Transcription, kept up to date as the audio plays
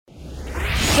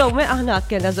So, aħna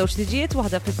kellna żewġ liġijiet,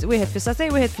 wieħed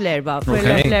fis-satej, wieħed fl-erba',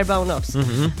 fl-erba' u nofs.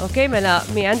 Okay, mela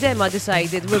me and Emma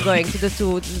decided we're going to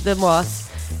the mosque.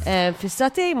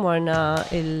 Fis-satej morna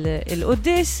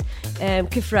il-quddis,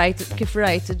 kif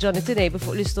rajt Jonathan Abe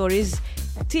fuq l-stories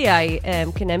tiegħi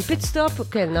kien hemm pit stop,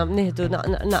 kellna nieħdu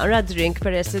naqra drink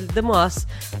peress the mosque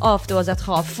after was at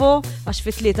half 4 għax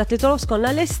fit-tlieta konna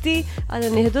lesti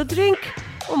għal nieħdu drink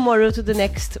u mmorru to the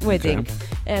next wedding.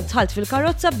 Tħalt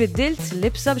fil-karozza, biddilt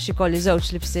libsa biex ikolli żewġ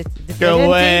libsiet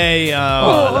differenti.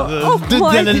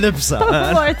 Biddel il-libsa.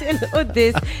 Mort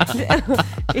il-quddis.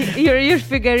 You're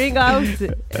figuring out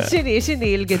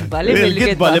x'inhi l-gidba.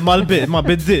 Il-gidba li ma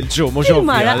biddilx, mhux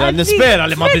ovvja. Nispera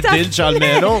li ma biddilx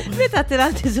għal-menu. Meta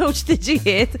tilgħati żewġ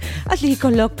tiġijiet, għad li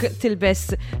jkollok tilbes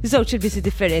żewġ ilbisi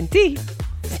differenti.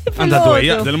 Għanda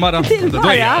dwejja, dil-mara.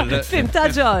 Dil-mara, fim ta'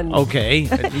 John. Okay.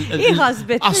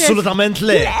 Iħasbet. Assolutament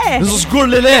le. Żgur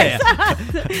li le.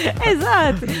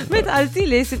 Eżatt. Meta għalti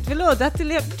li sitt fil-ħoda, għalti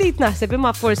bdejt naħseb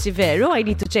imma forsi veru, I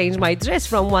need to change my dress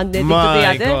from one day to the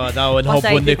other. My God, għaw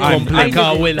nħobbu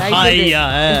nikkomplikaw il-ħajja.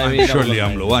 Xur li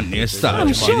għamlu għanni,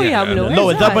 jistax. Xur jgħamlu. No,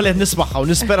 darba li nismaħħa u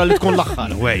nispera li tkun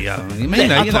l-axħar. Wejja.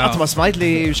 Għatma smajt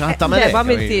li xaħat ta' mele. Ma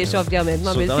miltiex, ovvjament,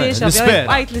 ma miltiex, ovvjament.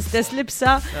 Bajt l-istess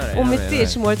libsa u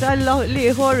miltiex mort għallu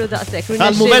liħor u daqsek.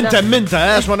 Għal-moment emminta,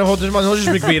 ma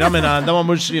nħoġġ bikbira minna għanda ma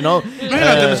mux, you know.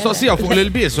 Mela għadda mistoqsija fuq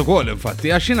l-bies u kol,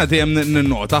 infatti, għaxina dejjem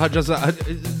n-nota,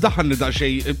 daħan da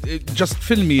xej, just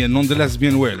filmi on the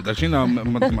lesbian world, għaxina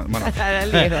ma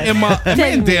imma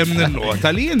minn dejjem n-nota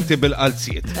li jinti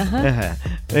bil-qalziet.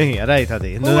 Ija, rajta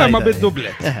di. U ma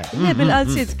bid-dublet.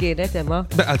 Bil-qalziet kienet, emma.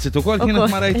 Bil-qalziet u kol kienet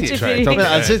ma rajtiex.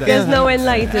 There's no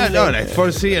enlightenment.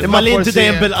 Forsi. Imma li jinti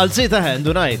dejjem bil-qalziet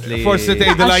għendu najt li. Forsi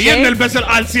tgħidilha jien nilbes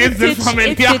il-qalziet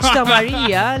fil-familja. It-tiġ ta'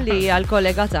 Marija li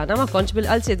għal-kollega tagħna ma kontx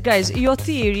bil-qalziet. Guys, your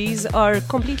theories are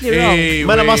completely wrong.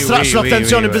 Mela ma straqx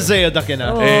l-attenzjoni biżejjed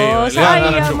dakinhar.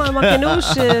 Sajja ma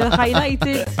kienux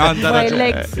highlighted my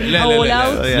legs all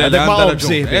out.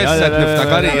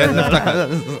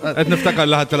 Qed niftakar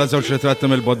li ħadd żewġ ritratti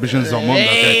mill-bot biex inżommhom.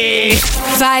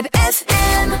 5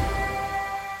 FM